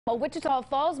A Wichita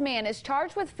Falls man is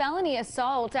charged with felony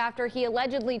assault after he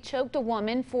allegedly choked a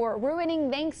woman for ruining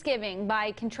Thanksgiving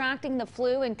by contracting the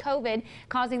flu and COVID,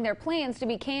 causing their plans to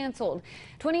be canceled.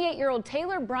 28-year-old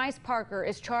Taylor Bryce Parker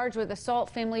is charged with assault,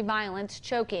 family violence,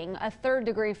 choking, a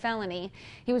third-degree felony.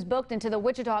 He was booked into the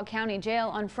Wichita County Jail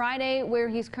on Friday, where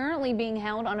he's currently being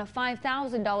held on a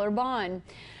 $5,000 bond.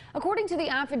 According to the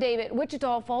affidavit,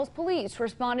 Wichita Falls police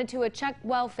responded to a check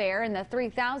welfare in the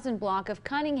 3000 block of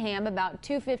Cunningham about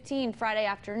 2:15 Friday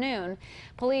afternoon.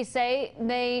 Police say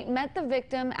they met the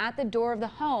victim at the door of the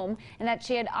home and that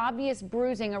she had obvious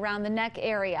bruising around the neck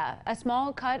area, a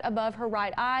small cut above her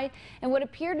right eye, and what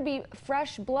appeared to be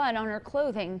fresh blood on her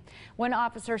clothing. One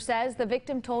officer says the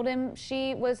victim told him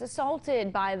she was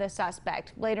assaulted by the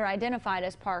suspect, later identified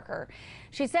as Parker.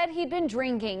 She said he'd been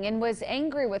drinking and was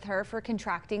angry with her for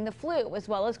contracting the flu as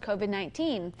well as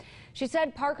COVID-19. She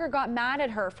said Parker got mad at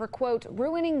her for, quote,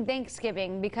 ruining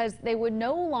Thanksgiving because they would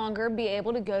no longer be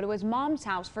able to go to his mom's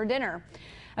house for dinner.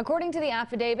 According to the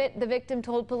affidavit, the victim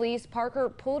told police Parker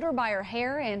pulled her by her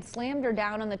hair and slammed her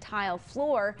down on the tile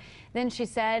floor. Then she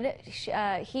said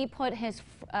he put his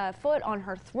foot on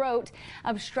her throat,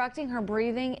 obstructing her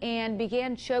breathing, and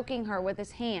began choking her with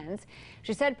his hands.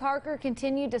 She said Parker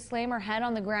continued to slam her head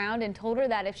on the ground and told her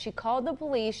that if she called the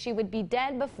police, she would be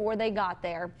dead before they got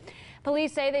there.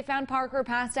 Police say they found Parker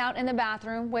passed out in the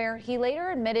bathroom, where he later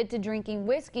admitted to drinking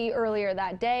whiskey earlier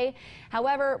that day.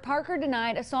 However, Parker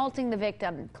denied assaulting the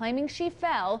victim, claiming she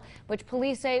fell, which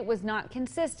police say was not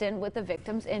consistent with the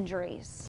victim's injuries.